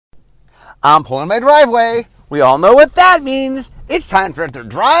I'm pulling my driveway. We all know what that means. It's time for it to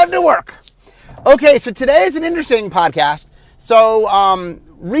drive to work. Okay, so today is an interesting podcast. So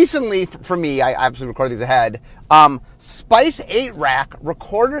recently, for me, I obviously recorded these ahead, Spice 8 Rack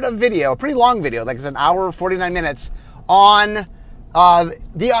recorded a video, a pretty long video, like it's an hour, 49 minutes, on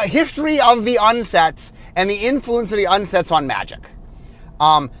the history of the unsets and the influence of the unsets on Magic.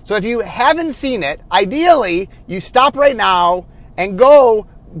 So if you haven't seen it, ideally, you stop right now and go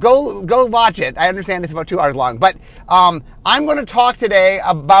watch it. I understand it's about 2 hours long, but I'm going to talk today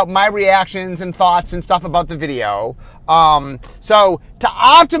about my reactions and thoughts and stuff about the video. So to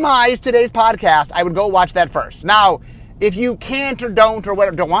optimize today's podcast, I would go watch that first. Now, if you can't or don't or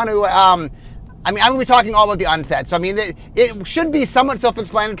whatever, don't want to, I'm going to be talking all about the unsets. So, I mean, it should be somewhat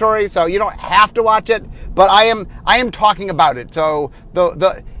self-explanatory, so you don't have to watch it, but I am talking about it. So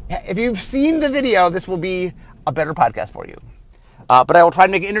if you've seen the video, this will be a better podcast for you. But I will try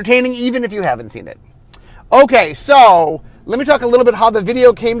to make it entertaining even if you haven't seen it. Okay, so let me talk a little bit how the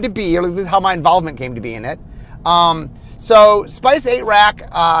video came to be, or at least how my involvement came to be in it. So Spice 8 Rack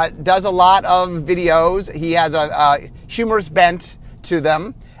does a lot of videos. He has a humorous bent to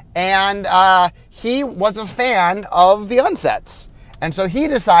them. And he was a fan of the unsets. And so he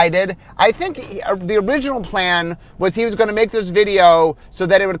decided, I think the original plan was he was going to make this video so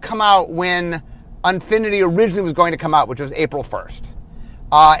that it would come out when Unfinity originally was going to come out, which was April 1st.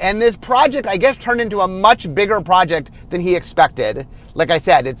 And this project, I guess, turned into a much bigger project than he expected. Like I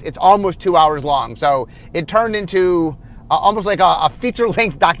said, it's almost 2 hours long. So it turned into almost like a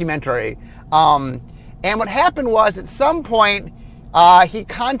feature-length documentary. And what happened was, at some point, he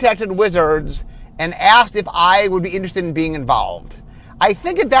contacted Wizards and asked if I would be interested in being involved. I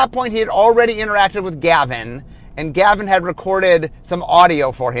think at that point he had already interacted with Gavin, and Gavin had recorded some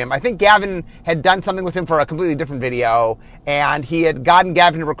audio for him. I think Gavin had done something with him for a completely different video, and he had gotten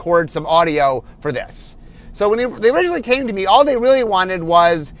Gavin to record some audio for this. So when they originally came to me, all they really wanted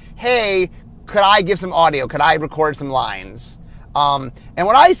was, hey, could I give some audio? Could I record some lines? And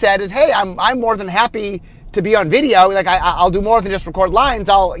what I said is, hey, I'm more than happy to be on video. Like I'll do more than just record lines.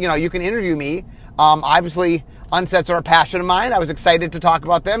 You can interview me. Obviously, unsets are a passion of mine. I was excited to talk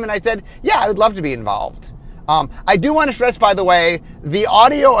about them, and I said, yeah, I would love to be involved. I do want to stress, by the way, the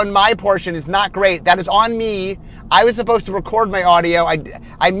audio on my portion is not great. That is on me. I was supposed to record my audio.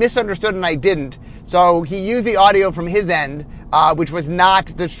 I misunderstood and I didn't. So he used the audio from his end, which was not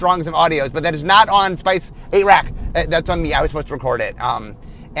the strongest of audios, but that is not on Spice 8 Rack. That's on me. I was supposed to record it. And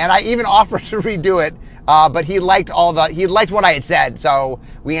I even offered to redo it. But he liked what I had said, so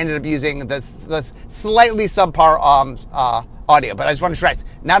we ended up using the slightly subpar audio. But I just want to stress,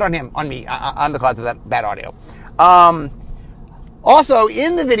 not on him, on me, on the cause of that audio. Also,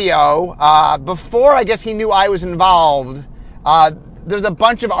 in the video, before I guess he knew I was involved, there's a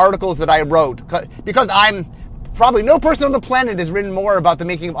bunch of articles that I wrote because probably no person on the planet has written more about the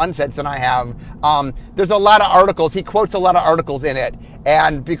making of unsets than I have. There's a lot of articles. He quotes a lot of articles in it.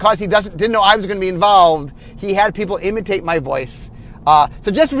 And because he didn't know I was going to be involved, he had people imitate my voice.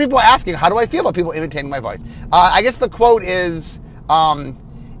 So just for people asking, how do I feel about people imitating my voice? I guess the quote is,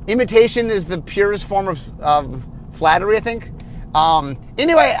 imitation is the purest form of flattery, I think.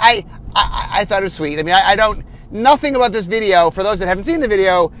 Anyway, I thought it was sweet. I mean, nothing about this video, for those that haven't seen the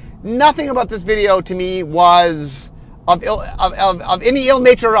video, nothing about this video to me was of any ill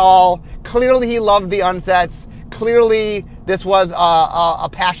nature at all. Clearly he loved the unsets. Clearly this was a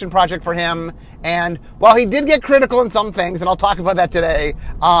passion project for him. And while he did get critical in some things, and I'll talk about that today,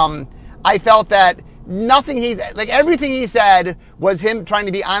 I felt that everything he said was him trying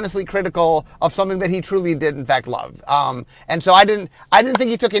to be honestly critical of something that he truly did in fact love. And so I didn't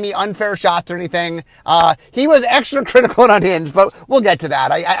think he took any unfair shots or anything. He was extra critical and unhinged, but we'll get to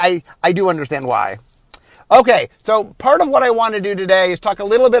that. I do understand why. Okay, so part of what I want to do today is talk a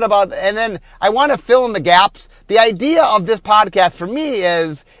little bit about, and then I want to fill in the gaps. The idea of this podcast for me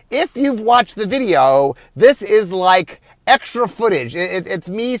is, if you've watched the video, this is like extra footage. It's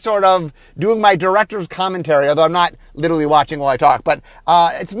me sort of doing my director's commentary, although I'm not literally watching while I talk, but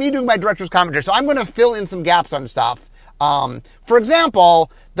it's me doing my director's commentary. So I'm going to fill in some gaps on stuff. For example,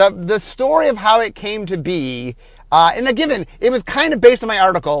 the story of how it came to be, and again, it was kind of based on my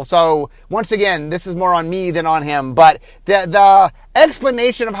article, so once again, this is more on me than on him, but the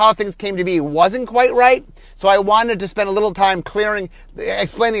explanation of how things came to be wasn't quite right, so I wanted to spend a little time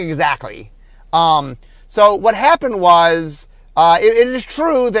explaining exactly. So what happened was, it is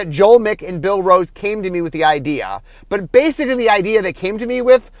true that Joel Mick and Bill Rose came to me with the idea, but basically the idea they came to me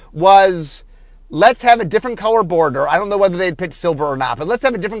with was, let's have a different color border. I don't know whether they'd picked silver or not, but let's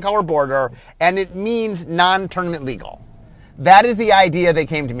have a different color border, and it means non-tournament legal. That is the idea they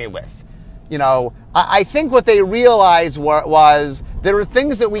came to me with. I think what they realized was there are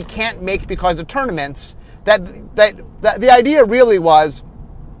things that we can't make because of tournaments. That the idea really was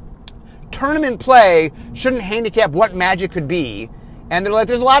tournament play shouldn't handicap what Magic could be. And they're like,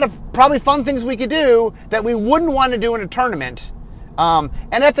 there's a lot of probably fun things we could do that we wouldn't want to do in a tournament. And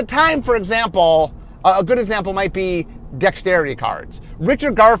at the time, for example, a good example might be dexterity cards.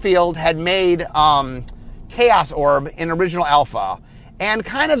 Richard Garfield had made Chaos Orb in original alpha. And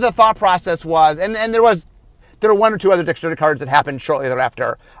kind of the thought process was, and there were one or two other dexterity cards that happened shortly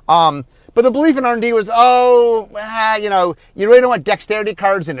thereafter. But the belief in R&D was, you really don't want dexterity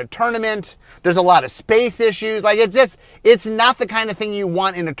cards in a tournament. There's a lot of space issues. Like, it's not the kind of thing you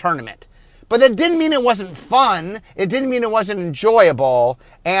want in a tournament. But that didn't mean it wasn't fun. It didn't mean it wasn't enjoyable.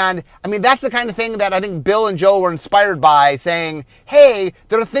 And, I mean, that's the kind of thing that I think Bill and Joel were inspired by, saying, hey,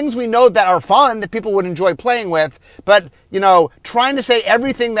 there are things we know that are fun that people would enjoy playing with, but, trying to say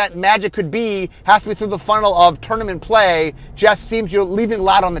everything that Magic could be has to be through the funnel of tournament play just seems you're leaving a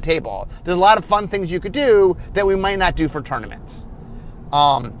lot on the table. There's a lot of fun things you could do that we might not do for tournaments.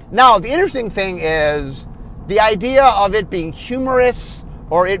 Now, the interesting thing is the idea of it being humorous,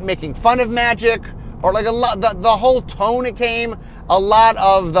 or it making fun of Magic, or like the whole tone it came, a lot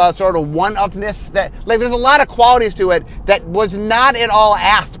of the sort of one-upness that, like, there's a lot of qualities to it that was not at all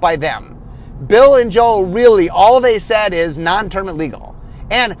asked by them. Bill and Joel really, all they said is non-tournament legal.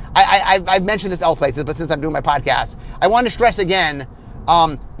 And I've mentioned this other places, but since I'm doing my podcast, I want to stress again,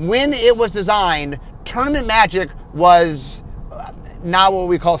 when it was designed, tournament Magic was not what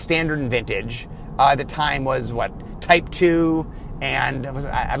we call standard and vintage. The time was, Type 2, and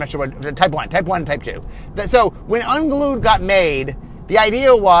I'm not sure what, Type 1 and Type 2. So when Unglued got made, the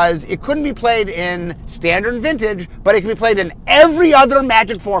idea was it couldn't be played in standard and vintage, but it could be played in every other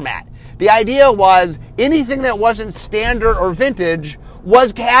Magic format. The idea was anything that wasn't standard or vintage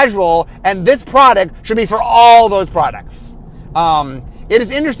was casual, and this product should be for all those products. It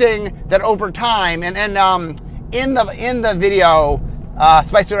is interesting that over time, and in the video,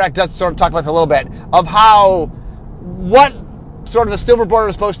 Spicer Rack does sort of talk about this a little bit, of how what sort of the silver border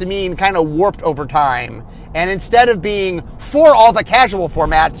was supposed to mean kind of warped over time. And instead of being for all the casual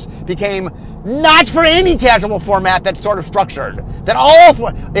formats, became not for any casual format that's sort of structured. That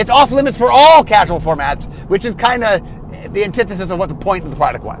it's off limits for all casual formats, which is kind of the antithesis of what the point of the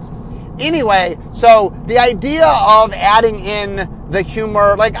product was. Anyway, so the idea of adding in the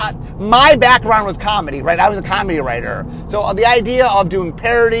humor, like my background was comedy, right? I was a comedy writer. So the idea of doing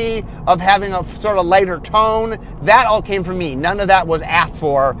parody, of having a sort of lighter tone, that all came from me. None of that was asked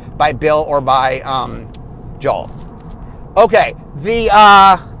for by Bill or by Joel. Okay, the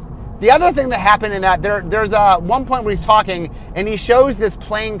other thing that happened in that, there's one point where he's talking and he shows this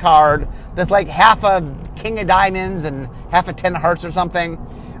playing card that's like half a King of Diamonds and half a Ten of Hearts or something.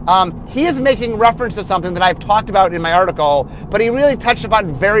 He is making reference to something that I've talked about in my article, but he really touched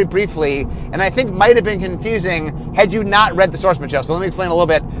upon it very briefly, and I think might have been confusing had you not read the source material. So let me explain a little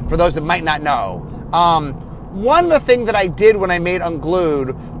bit for those that might not know. One of the things that I did when I made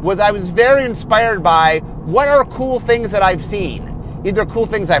Unglued was I was very inspired by what are cool things that I've seen. Either cool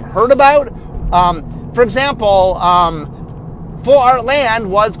things I've heard about. For example, Full Art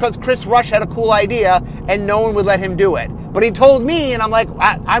Land was because Chris Rush had a cool idea and no one would let him do it. But he told me, and I'm like,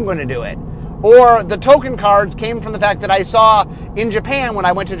 I'm going to do it. Or the token cards came from the fact that I saw in Japan, when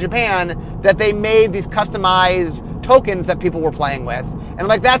I went to Japan, that they made these customized tokens that people were playing with. And I'm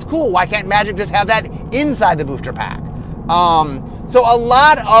like, that's cool. Why can't Magic just have that inside the booster pack? So a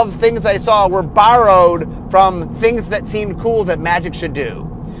lot of things I saw were borrowed from things that seemed cool that Magic should do.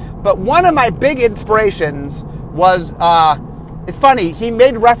 But one of my big inspirations was, it's funny, he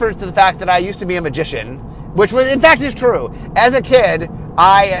made reference to the fact that I used to be a magician, which was, in fact, is true. As a kid,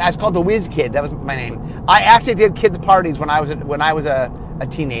 I was called the Whiz Kid. That was my name. I actually did kids' parties when I was a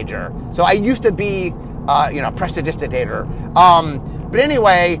teenager. So I used to be, prestidigitator. But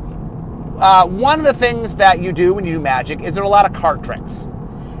anyway, one of the things that you do when you do Magic is there are a lot of card tricks.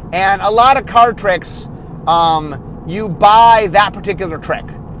 And a lot of card tricks, you buy that particular trick.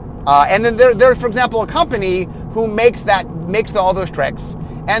 And then there's, for example, a company who makes all those tricks,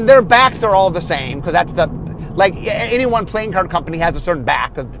 and their backs are all the same, because that's any one playing card company has a certain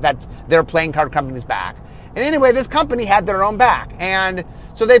back. That's their playing card company's back. And anyway, this company had their own back. And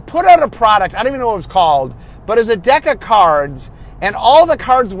so they put out a product, I don't even know what it was called, but it was a deck of cards, and all the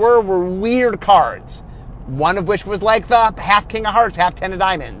cards were weird cards. One of which was like the half King of Hearts, half Ten of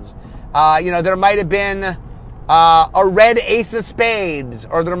Diamonds. There might have been a red Ace of Spades,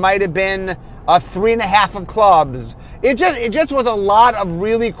 or there might have been a 3.5 of clubs. It just was a lot of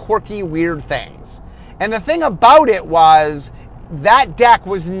really quirky, weird things. And the thing about it was, that deck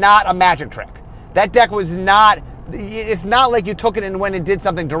was not a magic trick. That deck was not, it's not like you took it and went and did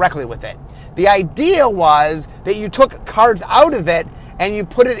something directly with it. The idea was that you took cards out of it and you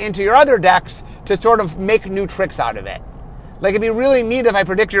put it into your other decks to sort of make new tricks out of it. Like, it'd be really neat if I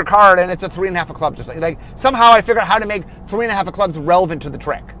predict your card and it's a 3.5 of clubs or something. Like, somehow I figure out how to make 3.5 of clubs relevant to the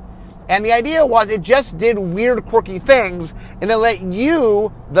trick. And the idea was it just did weird, quirky things and then let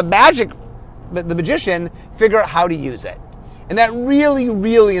you, the magician, figure out how to use it. And that really,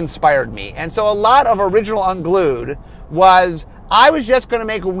 really inspired me. And so a lot of original Unglued was, I was just going to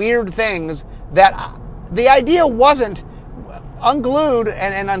make weird things that the idea wasn't Unglued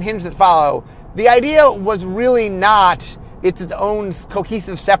and Unhinged that follow. The idea was really not it's its own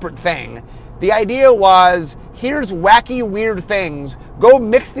cohesive, separate thing. The idea was, here's wacky, weird things. Go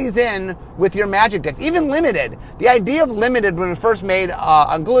mix these in with your Magic decks. Even Limited. The idea of Limited when we first made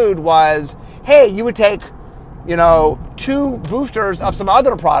Unglued was, hey, you would take, 2 boosters of some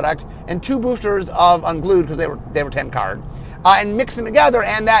other product and 2 boosters of Unglued, because they were 10 card, and mix them together,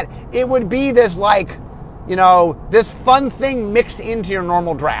 and that it would be this this fun thing mixed into your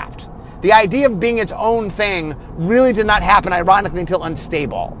normal draft. The idea of being its own thing really did not happen, ironically, until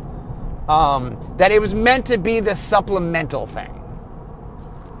Unstable. That it was meant to be the supplemental thing.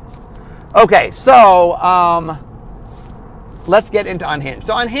 Okay, so let's get into Unhinged.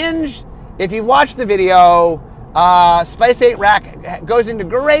 So Unhinged, if you've watched the video, Spice 8 Rack goes into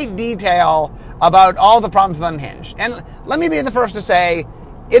great detail about all the problems with Unhinged. And let me be the first to say,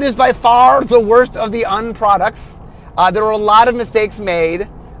 it is by far the worst of the Un products. There were a lot of mistakes made.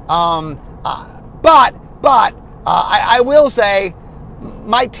 But I will say,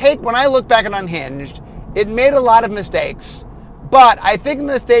 my take, when I look back at Unhinged, it made a lot of mistakes. But I think the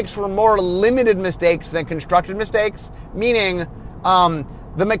mistakes were more limited mistakes than constructed mistakes, meaning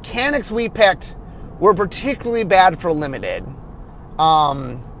the mechanics we picked were particularly bad for Limited.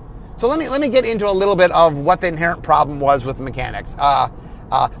 So let me get into a little bit of what the inherent problem was with the mechanics.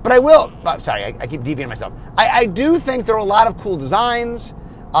 But I will, sorry, I keep deviating myself. I do think there are a lot of cool designs.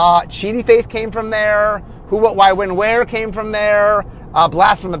 Cheaty Face came from there. Who, What, Why, When, Where came from there.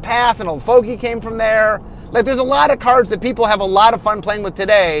 Blast from the Past and Old Fogey came from there. Like, there's a lot of cards that people have a lot of fun playing with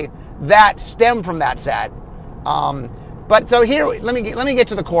today that stem from that set. But so here, let me get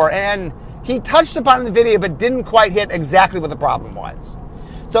to the core. And he touched upon it in the video, but didn't quite hit exactly what the problem was.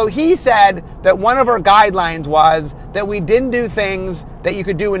 So he said that one of our guidelines was that we didn't do things that you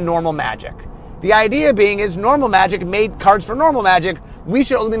could do in normal Magic. The idea being is normal Magic made cards for normal Magic. We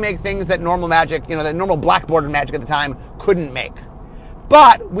should only make things that normal Magic, that normal blackboarded Magic at the time couldn't make.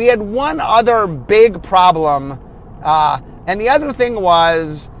 But we had one other big problem, and the other thing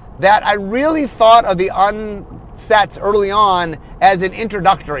was that I really thought of the unsets early on as an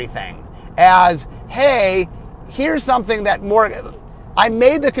introductory thing. As, hey, here's something that more... I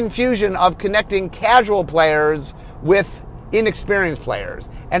made the confusion of connecting casual players with inexperienced players.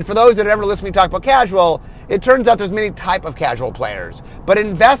 And for those that have ever listened to me talk about casual, it turns out there's many type of casual players. But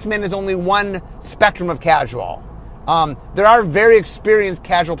investment is only one spectrum of casual. There are very experienced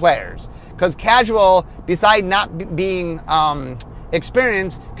casual players. Because casual, besides not being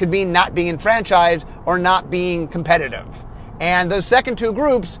experienced, could mean not being enfranchised or not being competitive. And those second two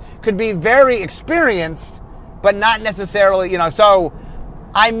groups could be very experienced, but not necessarily, so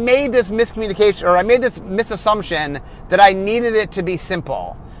I made this miscommunication, or I made this misassumption that I needed it to be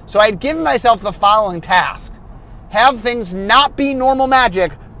simple. So I'd given myself the following task. Have things not be normal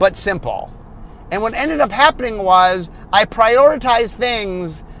Magic, but simple. And what ended up happening was I prioritized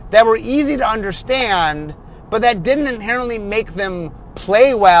things that were easy to understand, but that didn't inherently make them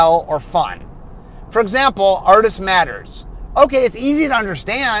play well or fun. For example, Artist Matters. Okay, it's easy to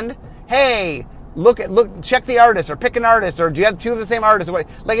understand. Hey, check the artist, or pick an artist, or do you have 2 of the same artist? Like,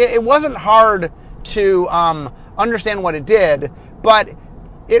 it wasn't hard to understand what it did, but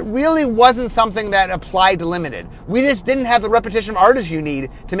it really wasn't something that applied to Limited. We just didn't have the repetition of artists you need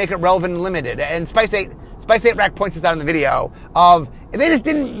to make it relevant in Limited. And Spice 8 Rack points this out in the video of they just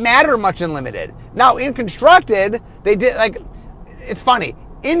didn't matter much in Limited. Now, in Constructed, they did, it's funny.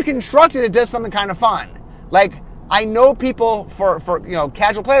 In Constructed, it does something kind of fun. Like, I know people for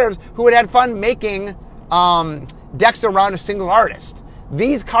casual players who had fun making decks around a single artist.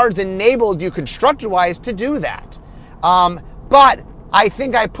 These cards enabled you constructed-wise to do that. But I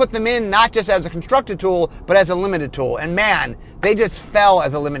think I put them in not just as a constructed tool, but as a limited tool. And man, they just fell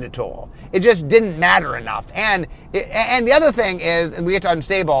as a limited tool. It just didn't matter enough. And the other thing is, and we get to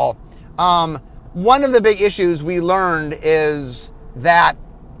Unstable, one of the big issues we learned is that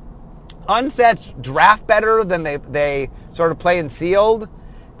unsets draft better than they sort of play in sealed,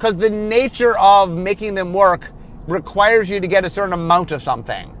 because the nature of making them work requires you to get a certain amount of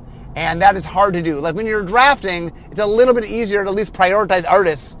something. And that is hard to do. Like when you're drafting, it's a little bit easier to at least prioritize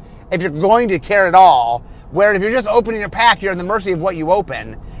artists if you're going to care at all. Where if you're just opening your pack, you're at the mercy of what you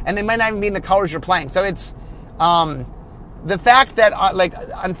open. And they might not even be in the colors you're playing. So it's the fact that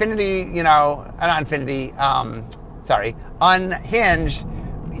Unhinged,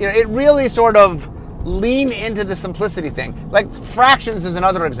 it really sort of leaned into the simplicity thing. Like fractions is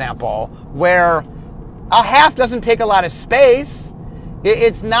another example where a half doesn't take a lot of space.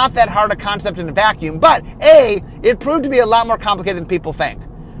 It's not that hard a concept in a vacuum, but it proved to be a lot more complicated than people think.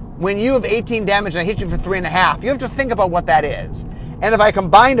 When you have 18 damage and I hit you for 3.5, you have to think about what that is. And if I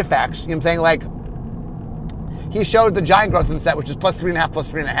combined effects, I'm saying, like, he showed the giant growth in the set, which is plus 3.5,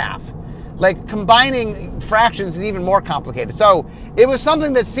 plus 3.5. Like, combining fractions is even more complicated. So it was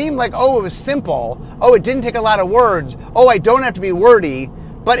something that seemed like, it was simple. It didn't take a lot of words. I don't have to be wordy.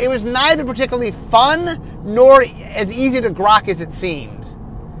 But it was neither particularly fun nor as easy to grok as it seemed.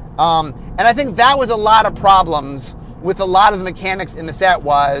 And I think that was a lot of problems with a lot of the mechanics in the set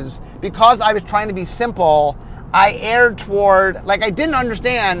was because I was trying to be simple, I erred toward, I didn't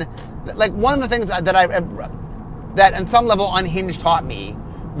understand, one of the things that on some level Unhinged taught me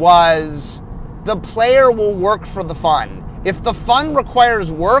was the player will work for the fun. If the fun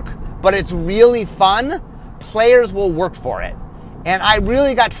requires work, but it's really fun, players will work for it. And I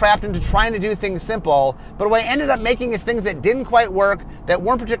really got trapped into trying to do things simple, but what I ended up making is things that didn't quite work, that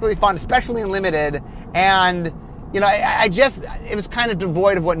weren't particularly fun, especially in Limited, and it was kind of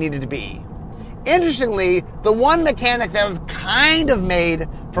devoid of what needed to be. Interestingly, the one mechanic that was kind of made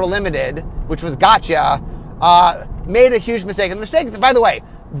for Limited, which was Gotcha, made a huge mistake. And the mistake, by the way,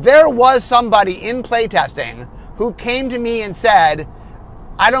 there was somebody in playtesting who came to me and said,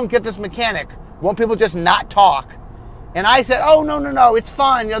 I don't get this mechanic. Won't people just not talk? And I said, no, it's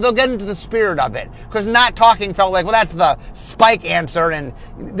fun. They'll get into the spirit of it. Because not talking felt like, that's the Spike answer, and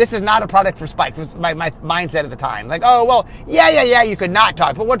this is not a product for Spike. This was my mindset at the time. Like, yeah, you could not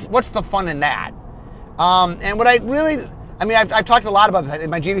talk, but what's the fun in that? And what I've talked a lot about this. In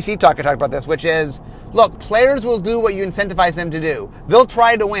my GDC talk, I talked about this, which is, look, players will do what you incentivize them to do. They'll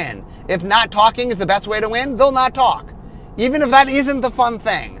try to win. If not talking is the best way to win, they'll not talk. Even if that isn't the fun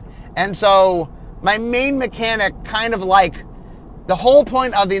thing. And so my main mechanic, kind of like the whole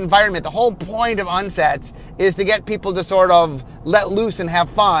point of the environment, the whole point of unsets is to get people to sort of let loose and have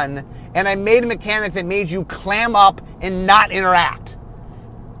fun. And I made a mechanic that made you clam up and not interact.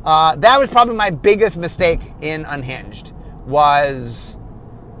 That was probably my biggest mistake in Unhinged, was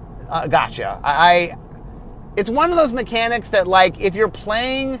Gotcha. It's one of those mechanics that, if you're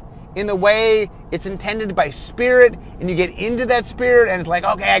playing in the way it's intended by spirit, and you get into that spirit, and it's like,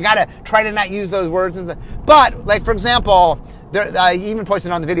 okay, I gotta try to not use those words. But, for example, he even points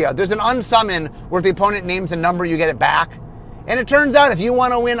it on the video, there's an unsummon where if the opponent names a number, you get it back. And it turns out if you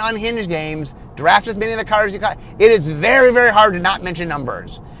want to win Unhinged games, draft as many of the cards you got. It is very, very hard to not mention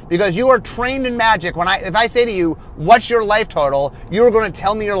numbers. Because you are trained in Magic. If I say to you, what's your life total, you're going to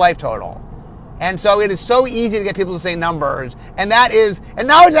tell me your life total. And so it is so easy to get people to say numbers. And now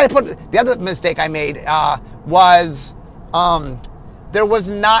the other mistake I made was there was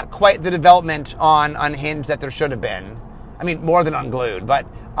not quite the development on Unhinged that there should have been. I mean, more than Unglued. But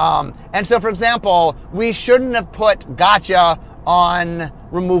and so, for example, we shouldn't have put Gotcha on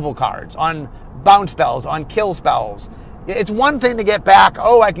removal cards, on bounce spells, on kill spells. It's one thing to get back,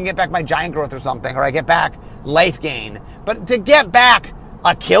 I can get back my giant growth or something, or I get back life gain. But to get back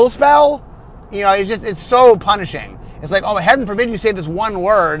a kill spell, it's so punishing. It's like, heaven forbid you say this one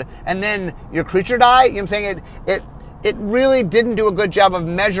word and then your creature die. You know what I'm saying? It really didn't do a good job of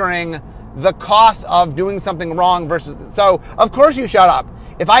measuring the cost of doing something wrong versus. So, of course you shut up.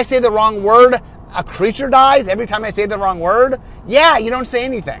 If I say the wrong word, a creature dies every time I say the wrong word. Yeah, you don't say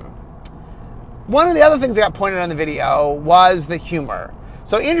anything. One of the other things that got pointed out in the video was the humor.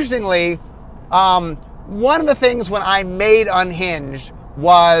 So interestingly, one of the things when I made Unhinged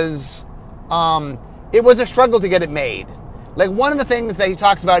was it was a struggle to get it made. One of the things that he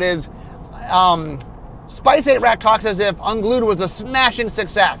talks about is Spice 8 Rack talks as if Unglued was a smashing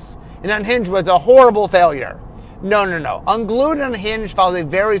success and Unhinged was a horrible failure. No. Unglued and Unhinged follow a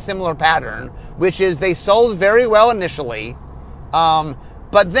very similar pattern, which is they sold very well initially,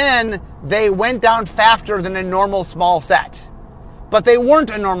 but then they went down faster than a normal small set. But they weren't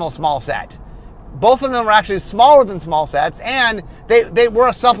a normal small set. Both of them were actually smaller than small sets, and they were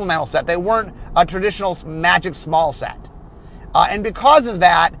a supplemental set. They weren't a traditional Magic small set. And because of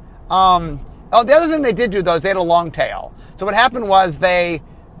that, the other thing they did do, though, is they had a long tail. So what happened was they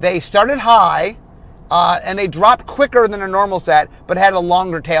started high, and they dropped quicker than a normal set, but had a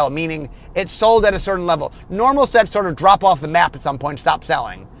longer tail, meaning it sold at a certain level. Normal sets sort of drop off the map at some point, stop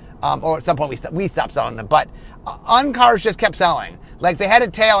selling, or at some point we stopped selling them. But uncars just kept selling. Like they had a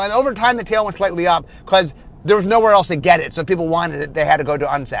tail, and over time the tail went slightly up because there was nowhere else to get it. So if people wanted it, they had to go to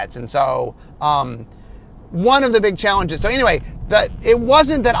unsets, and so one of the big challenges. So anyway, it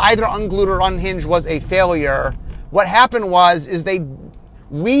wasn't that either Unglued or Unhinged was a failure. What happened is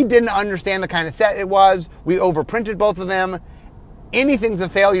we didn't understand the kind of set it was. We overprinted both of them. Anything's a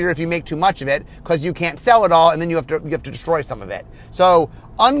failure if you make too much of it because you can't sell it all, and then you have to destroy some of it. So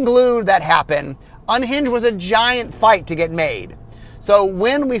Unglued, that happened. Unhinged was a giant fight to get made. So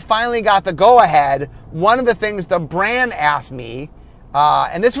when we finally got the go-ahead, one of the things the brand asked me,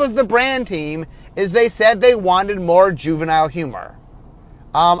 and this was the brand team, is they said they wanted more juvenile humor.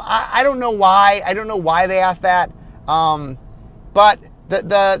 I don't know why. I don't know why they asked that. But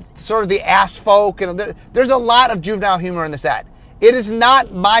the sort of the ass folk, there's a lot of juvenile humor in the set. It is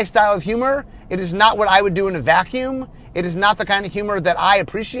not my style of humor. It is not what I would do in a vacuum. It is not the kind of humor that I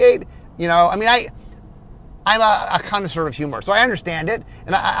appreciate. I'm a connoisseur of humor, so I understand it,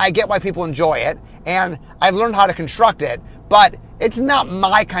 and I get why people enjoy it, and I've learned how to construct it, but it's not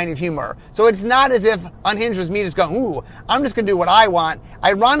my kind of humor. So it's not as if Unhinged was me just going, ooh, I'm just going to do what I want.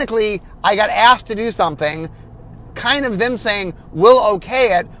 Ironically, I got asked to do something, kind of them saying, we'll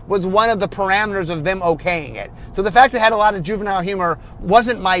okay it, was one of the parameters of them okaying it. So the fact that it had a lot of juvenile humor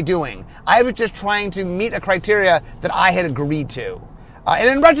wasn't my doing. I was just trying to meet a criteria that I had agreed to. And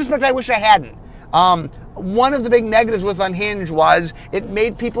in retrospect, I wish I hadn't. One of the big negatives with Unhinged was it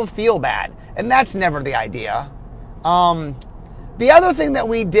made people feel bad, and that's never the idea. The other thing that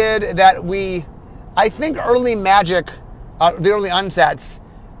we did I think early Magic, the early unsets,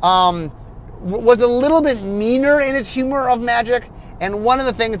 was a little bit meaner in its humor of Magic, and one of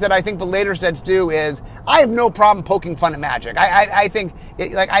the things that I think the later sets do is I have no problem poking fun at Magic. I think,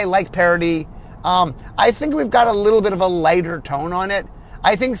 I like parody. I think we've got a little bit of a lighter tone on it.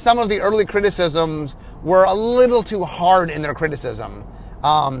 I think some of the early criticisms were a little too hard in their criticism,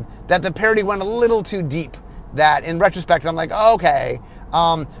 that the parody went a little too deep, that in retrospect I'm like, oh, okay.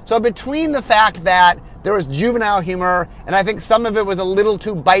 So between the fact that there was juvenile humor, and I think some of it was a little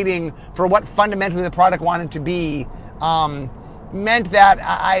too biting for what fundamentally the product wanted to be, meant that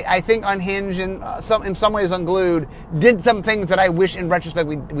I think Unhinged and in some ways Unglued did some things that I wish in retrospect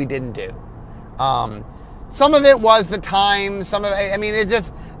we didn't do. Some of it was the time, it's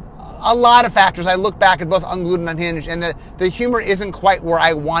just a lot of factors. I look back at both Unglued and Unhinged, and the humor isn't quite where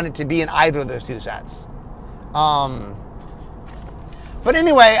I want it to be in either of those two sets. But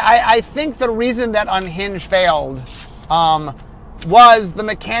anyway, I think the reason that Unhinged failed was the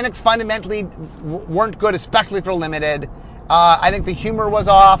mechanics fundamentally weren't good, especially for limited. I think the humor was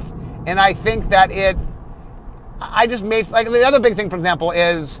off, and I think that I just made, the other big thing, for example,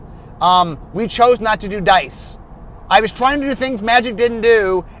 is we chose not to do dice. I was trying to do things Magic didn't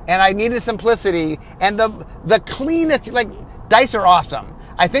do, and I needed simplicity, and the cleanest, dice are awesome.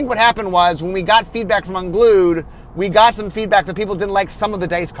 I think what happened was when we got feedback from Unglued, we got some feedback that people didn't like some of the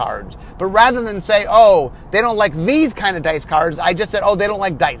dice cards. But rather than say, oh, they don't like these kind of dice cards, I just said, oh, they don't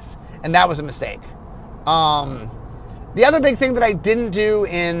like dice. And that was a mistake. The other big thing that I didn't do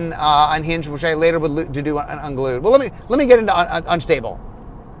in Unhinged, which I later would do on Unglued. Well, let me get into Unstable.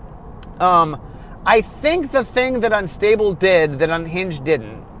 I think the thing that Unstable did that Unhinged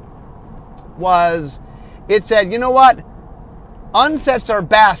didn't was it said, you know what? Unsets are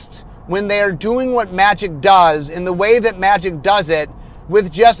best when they are doing what Magic does in the way that Magic does it with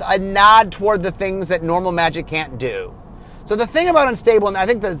just a nod toward the things that normal Magic can't do. So the thing about Unstable, and I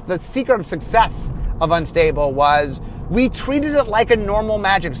think the secret of success of Unstable was we treated it like a normal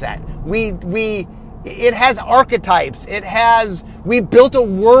Magic set. It has archetypes. We built a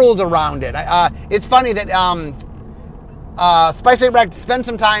world around it. It's funny that Spice 8 Rack spent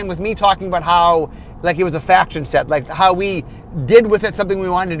some time with me talking about how, it was a faction set, how we did with it something we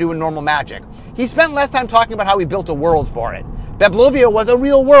wanted to do in normal Magic. He spent less time talking about how we built a world for it. Bablovia was a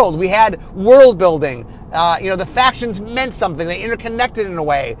real world. We had world building. The factions meant something. They interconnected in a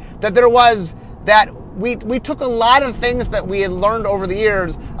way that there was that we took a lot of things that we had learned over the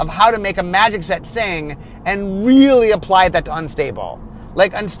years of how to make a Magic set sing and really applied that to Unstable.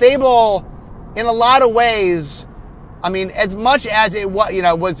 Unstable, in a lot of ways, as much as it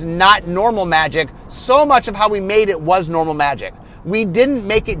was not normal Magic, so much of how we made it was normal Magic. We didn't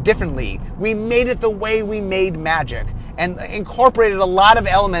make it differently. We made it the way we made Magic and incorporated a lot of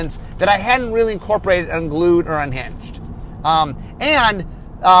elements that I hadn't really incorporated Unglued or Unhinged.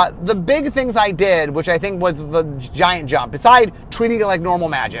 The big things I did, which I think was the giant jump, besides treating it like normal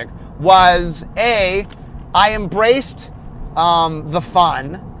Magic, was I embraced the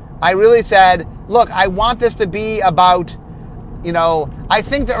fun. I really said, look, I want this to be about, I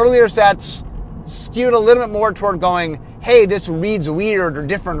think the earlier sets skewed a little bit more toward going, hey, this reads weird or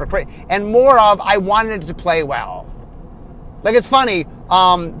different or crazy, and more of, I wanted it to play well. Like, it's funny,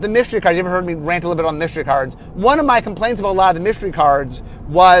 the mystery cards, you ever heard me rant a little bit on mystery cards? One of my complaints about a lot of the mystery cards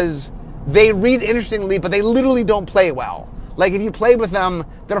was they read interestingly, but they literally don't play well. Like, if you play with them,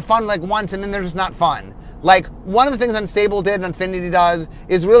 they're fun like once, and then they're just not fun. Like, one of the things Unstable did and Infinity does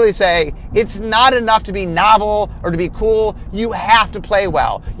is really say, it's not enough to be novel or to be cool. You have to play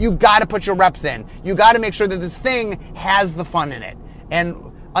well. You got to put your reps in. You got to make sure that this thing has the fun in it.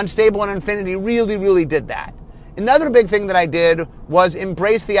 And Unstable and Infinity really, really did that. Another big thing that I did was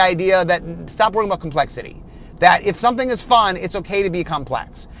embrace the idea that stop worrying about complexity. That if something is fun, it's okay to be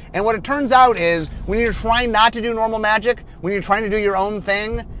complex. And what it turns out is when you're trying not to do normal magic, when you're trying to do your own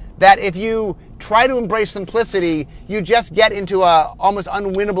thing, that if you try to embrace simplicity, you just get into a almost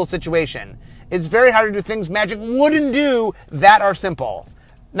unwinnable situation. It's very hard to do things Magic wouldn't do that are simple.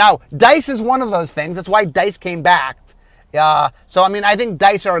 Now, dice is one of those things. That's why dice came back. I think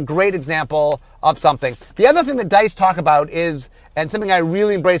dice are a great example of something. The other thing that dice talk about is, and something I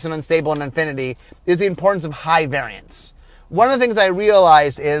really embrace in Unstable and Infinity, is the importance of high variance. One of the things I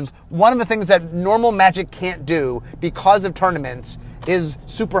realized is one of the things that normal Magic can't do because of tournaments is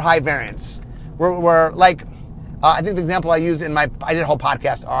super high variance. I think the example I used I did a whole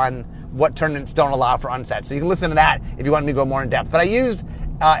podcast on what tournaments don't allow for unsets. So you can listen to that if you want me to go more in depth. But I used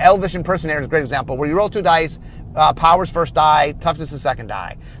Elvish Impersonator as a great example, where you roll 2 dice, power's first die, toughness is second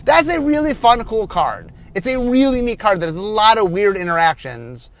die. That's a really fun, cool card. It's a really neat card that has a lot of weird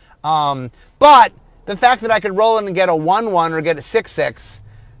interactions. But the fact that I could roll in and get a 1/1 or get a 6/6,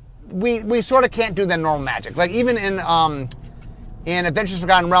 we sort of can't do that in normal Magic. Like, even in Adventures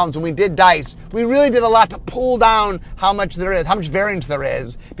Forgotten Realms, when we did dice, we really did a lot to pull down how much variance there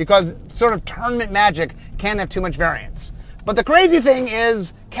is, because sort of tournament Magic can't have too much variance. But the crazy thing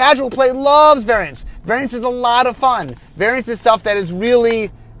is, casual play loves variance. Variance is a lot of fun. Variance is stuff that is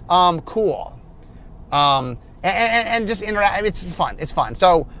really cool. And just interact. It's just fun. It's fun.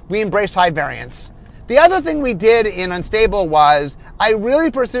 So we embrace high variance. The other thing we did in Unstable was I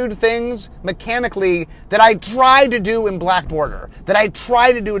really pursued things mechanically that I tried to do in Black Border, that I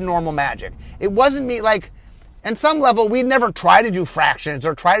tried to do in normal Magic. It wasn't me, like, on some level, we'd never try to do fractions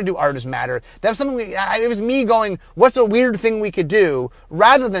or try to do Artist Matter. That was something it was me going, what's a weird thing we could do,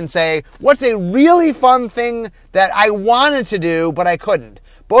 rather than say, what's a really fun thing that I wanted to do, but I couldn't.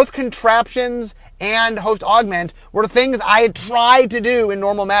 Both Contraptions and Host Augment were things I had tried to do in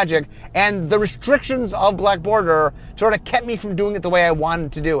normal Magic, and the restrictions of Black Border sort of kept me from doing it the way I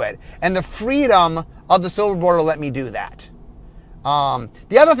wanted to do it. And the freedom of the Silver Border let me do that.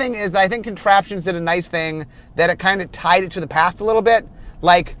 The other thing is that I think Contraptions did a nice thing, that it kind of tied it to the past a little bit.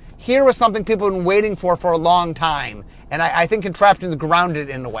 Like, here was something people have been waiting for a long time, and I think Contraptions grounded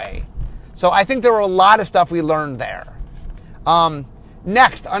it in a way. So I think there were a lot of stuff we learned there.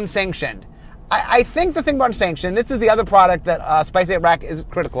 Next, Unsanctioned. I think the thing about Unsanctioned, this is the other product that Spice 8 Rack is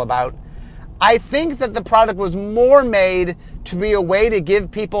critical about. I think that the product was more made to be a way to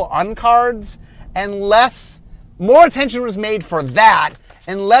give people uncards, and more attention was made for that,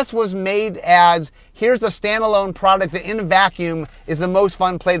 and less was made as, here's a standalone product that in a vacuum is the most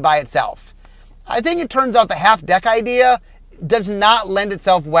fun played by itself. I think it turns out the half deck idea does not lend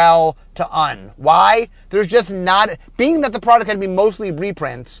itself well to Why? There's just not, being that the product had to be mostly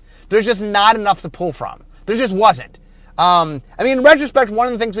reprints, there's just not enough to pull from. There just wasn't. In retrospect, one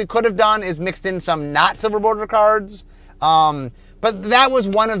of the things we could have done is mixed in some not Silver Border cards. But that was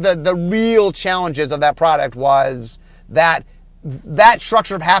one of the real challenges of that product, was that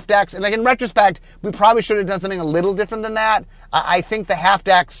structure of half decks. And like, in retrospect, we probably should have done something a little different than that. I think the half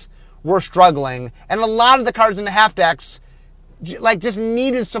decks were struggling, and a lot of the cards in the half decks just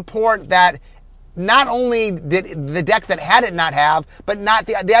needed support that not only did the deck that had it not have, but not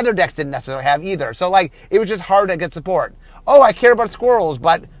the other decks didn't necessarily have either. So it was just hard to get support. Oh, I care about squirrels,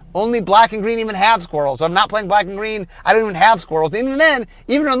 but only black and green even have squirrels. So I'm not playing black and green. I don't even have squirrels. And even then,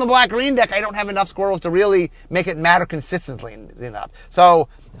 even on the black-green deck, I don't have enough squirrels to really make it matter consistently enough. So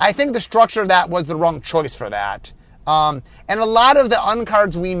I think the structure of that was the wrong choice for that. And a lot of the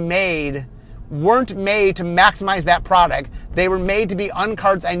uncards we made weren't made to maximize that product. They were made to be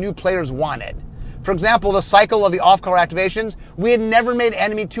uncards I knew players wanted. For example, the cycle of the off-color activations, we had never made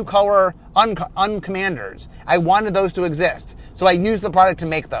enemy 2-color uncommanders. I wanted those to exist. So I used the product to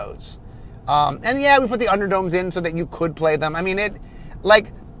make those. We put the Underdomes in so that you could play them.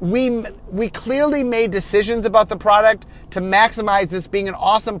 we clearly made decisions about the product to maximize this being an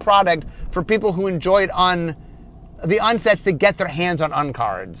awesome product for people who enjoyed the unsets to get their hands on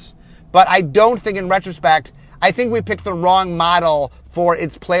uncards. But I don't think, in retrospect, I think we picked the wrong model for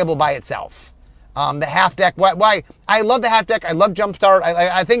it's playable by itself. The half deck, why? I love the half deck. I love Jumpstart.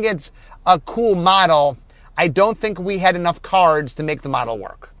 I think it's a cool model. I don't think we had enough cards to make the model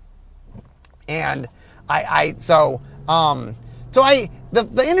work. And the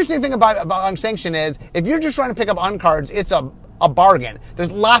interesting thing about Unsanctioned is if you're just trying to pick up uncards, it's a bargain.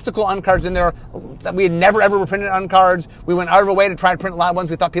 There's lots of cool uncards in there that we had never ever printed uncards. We went out of our way to try to print a lot of ones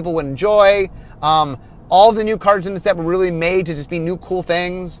we thought people would enjoy. All the new cards in the set were really made to just be new cool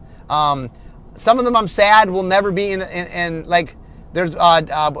things. Some of them I'm sad will never be in like, there's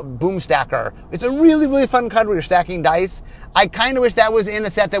Boomstacker. It's a really, really fun card where you're stacking dice. I kind of wish that was in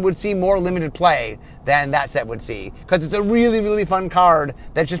a set that would see more limited play than that set would see. Because it's a really, really fun card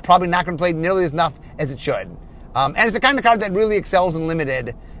that's just probably not going to play nearly as enough as it should. And it's the kind of card that really excels in limited,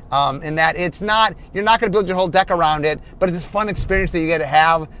 in that it's not, you're not going to build your whole deck around it, but it's this fun experience that you get to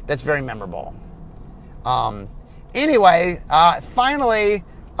have that's very memorable. Anyway, finally,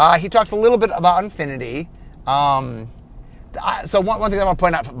 he talks a little bit about Infinity. So one thing I want to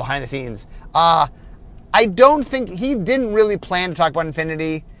point out from behind the scenes, I don't think he didn't really plan to talk about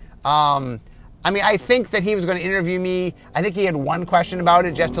Infinity. I think that he was going to interview me. I think he had one question about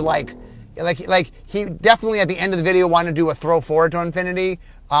it just to like he definitely at the end of the video wanted to do a throw forward to Infinity.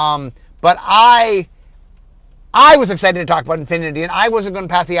 But I was excited to talk about Infinity, and I wasn't going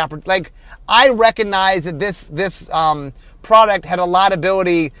to pass the opportunity. Like, I recognize that this product had a lot of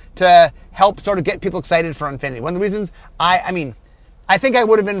ability to help sort of get people excited for Infinity. One of the reasons I think I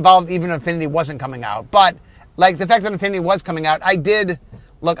would have been involved even if Infinity wasn't coming out. But like the fact that Infinity was coming out,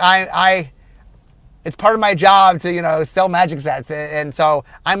 it's part of my job to, sell Magic sets. And so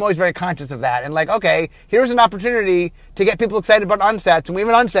I'm always very conscious of that. And like, okay, here's an opportunity to get people excited about unsets, and we have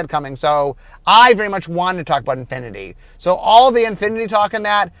an unset coming. So I very much wanted to talk about Infinity. So all the Infinity talk in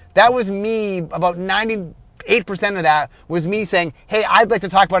that was me, about 98% of that was me saying, hey, I'd like to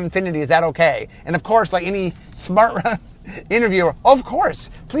talk about Infinity. Is that okay? And of course, like any smart interviewer, of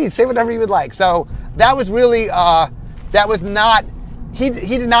course, please say whatever you would like. So that was really, he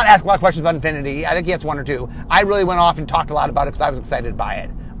did not ask a lot of questions about Infinity. I think he asked one or two. I really went off and talked a lot about it because I was excited by it.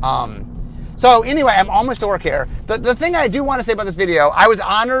 So anyway, I'm almost to work here. The thing I do want to say about this video, I was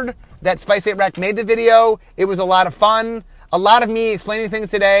honored that Spice 8 Rec made the video. It was a lot of fun. A lot of me explaining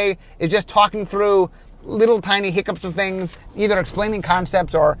things today is just talking through little tiny hiccups of things, either explaining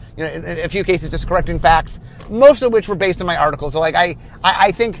concepts or, in a few cases just correcting facts, most of which were based on my article. So like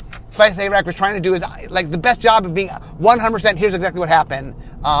I think Spice 8 Rec was trying to do is like the best job of being 100% here's exactly what happened.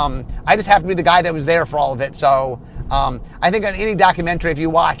 I just happened to be the guy that was there for all of it. So I think on any documentary, if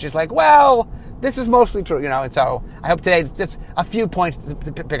you watch, it's like, well, this is mostly true, and so I hope today it's just a few points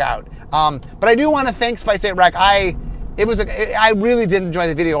to pick out. But I do want to thank Spice 8 Rec. I really did enjoy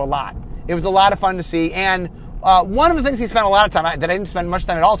the video a lot. It was a lot of fun to see. And one of the things he spent a lot of time, that I didn't spend much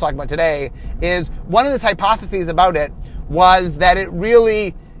time at all talking about today, is one of his hypotheses about it was that it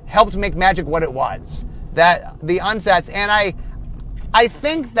really helped make Magic what it was. That the unsets, and I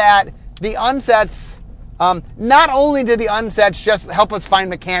think that the unsets, not only did the unsets just help us find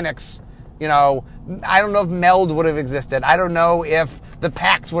mechanics, I don't know if Meld would have existed. I don't know if the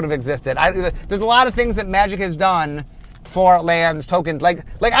packs would have existed. There's a lot of things that Magic has done for lands, tokens, like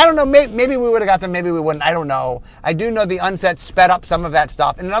I don't know, maybe we would have got them, maybe we wouldn't, I don't know. I do know the unsets sped up some of that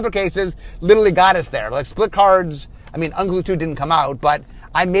stuff, and in other cases, literally got us there. Like split cards, Unglued 2 didn't come out, but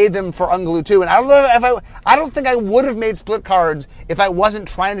I made them for Unglued 2, and I don't think I would have made split cards if I wasn't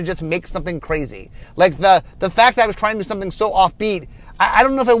trying to just make something crazy. Like the fact that I was trying to do something so offbeat, I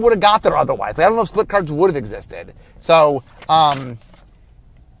don't know if I would have got there otherwise. I don't know if split cards would have existed. So,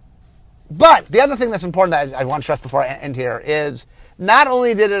 but the other thing that's important that I want to stress before I end here is not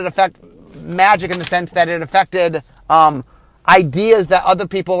only did it affect Magic in the sense that it affected ideas that other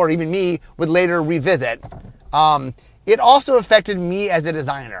people or even me would later revisit, it also affected me as a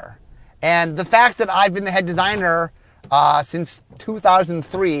designer. And the fact that I've been the head designer since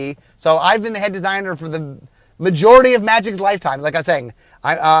 2003, so I've been the head designer for the majority of Magic's lifetime. Like I was saying,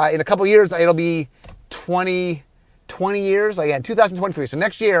 in a couple years it'll be 20 years, 2023. So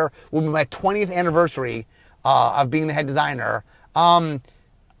next year will be my 20th anniversary of being the head designer.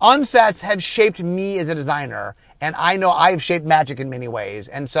 Unsets have shaped me as a designer, and I know I've shaped Magic in many ways.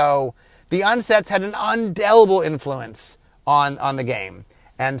 And so the unsets had an indelible influence on the game.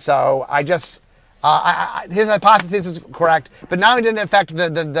 And so I just, his hypothesis is correct, but not only did it affect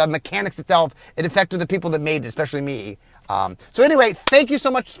the mechanics itself, it affected the people that made it, especially me. So anyway, thank you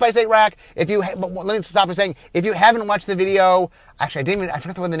so much, Spice 8 Rack. Let me stop by saying, if you haven't watched the video, actually, I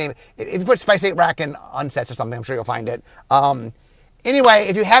forgot the name. If you put Spice 8 Rack in Unsets or something, I'm sure you'll find it. Anyway,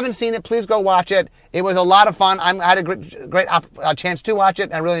 if you haven't seen it, please go watch it. It was a lot of fun. I had a great chance to watch it,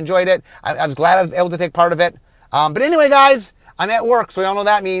 and I really enjoyed it. I was glad I was able to take part of it. But anyway, guys, I'm at work, so we all know what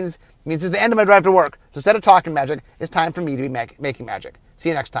that means. It means it's the end of my drive to work. So instead of talking magic, it's time for me to be making magic. See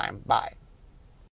you next time. Bye.